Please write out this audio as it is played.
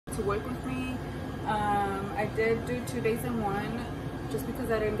to work with me. I did do 2 days in one just because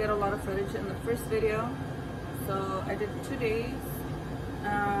I didn't get a lot of footage in the first video. So I did 2 days.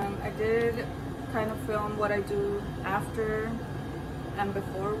 I did kind of film what I do after and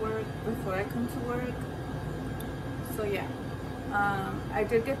before work, before I come to work. So yeah, I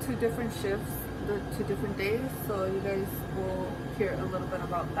did get 2 different shifts, the 2 different days, so you guys will hear a little bit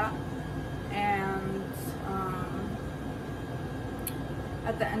about that. And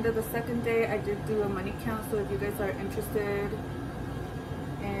at the end of the second day, I did do a money count, so if you guys are interested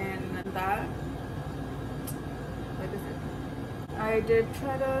in that, like I said, I did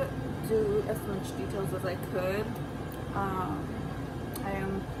try to do as much details as I could. I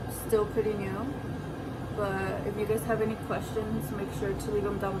am still pretty new, but if you guys have any questions, make sure to leave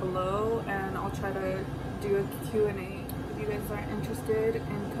them down below, and I'll try to do a Q&A. If you guys are interested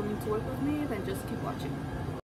in coming to work with me, then just keep watching.